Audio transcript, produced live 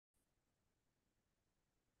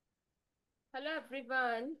Hello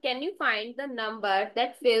everyone. Can you find the number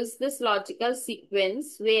that fills this logical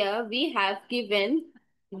sequence where we have given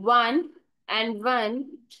 1 and 1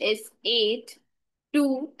 is 8,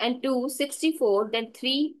 2 and 2 64, then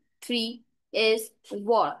 3 is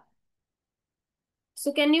what?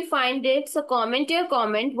 So can you find it? So comment your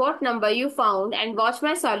comment what number you found and watch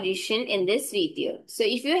my solution in this video. So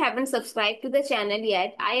if you haven't subscribed to the channel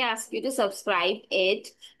yet, I ask you to subscribe it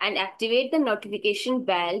and activate the notification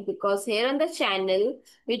bell because here on the channel,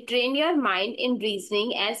 we train your mind in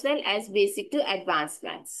reasoning as well as basic to advanced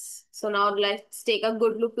maths. So now let's take a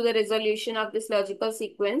good look to the resolution of this logical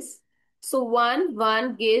sequence. So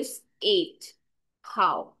 1 gives 8.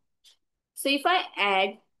 How? So if I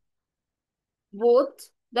add both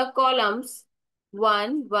the columns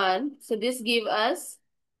 1 1, so this give us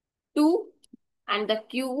 2 and the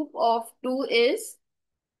cube of 2 is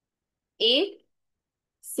 8.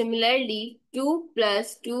 Similarly 2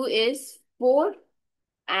 plus 2 is 4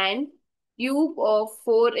 and cube of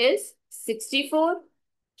 4 is 64.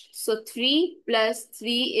 So 3 plus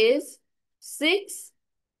 3 is 6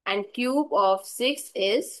 and cube of 6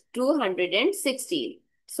 is 216.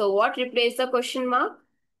 So what replace the question mark?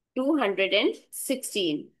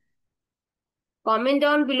 216. Comment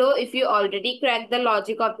down below if you already cracked the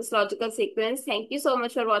logic of this logical sequence. Thank you so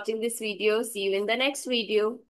much for watching this video. See you in the next video.